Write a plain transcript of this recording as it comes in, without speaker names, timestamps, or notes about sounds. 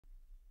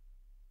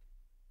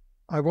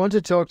I want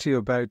to talk to you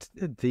about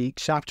the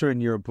chapter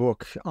in your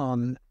book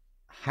on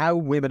how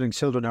women and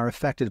children are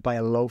affected by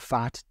a low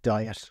fat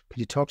diet. Could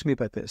you talk to me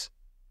about this?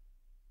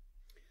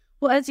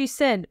 Well, as you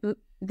said,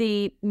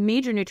 the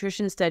major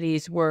nutrition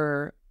studies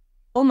were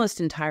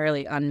almost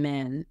entirely on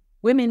men.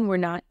 Women were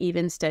not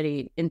even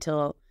studied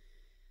until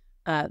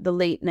the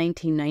late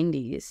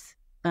 1990s,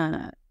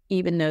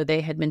 even though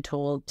they had been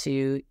told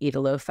to eat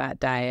a low-fat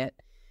diet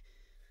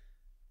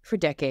for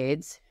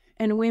decades.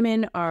 And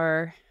women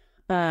are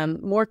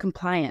more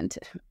compliant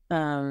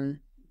than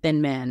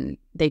men.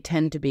 They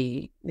tend to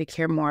be. They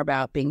care more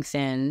about being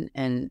thin.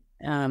 And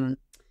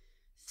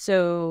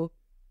so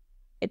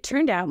it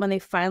turned out when they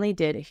finally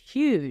did a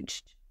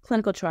huge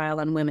clinical trial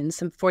on women,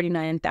 some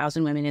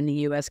 49,000 women in the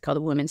U.S. called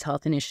the Women's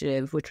Health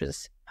Initiative, which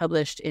was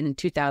published in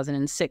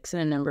 2006 in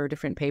a number of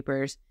different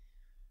papers,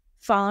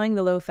 following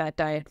the low-fat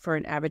diet for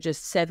an average of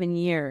 7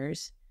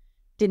 years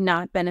did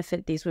not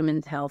benefit these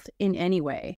women's health in any way.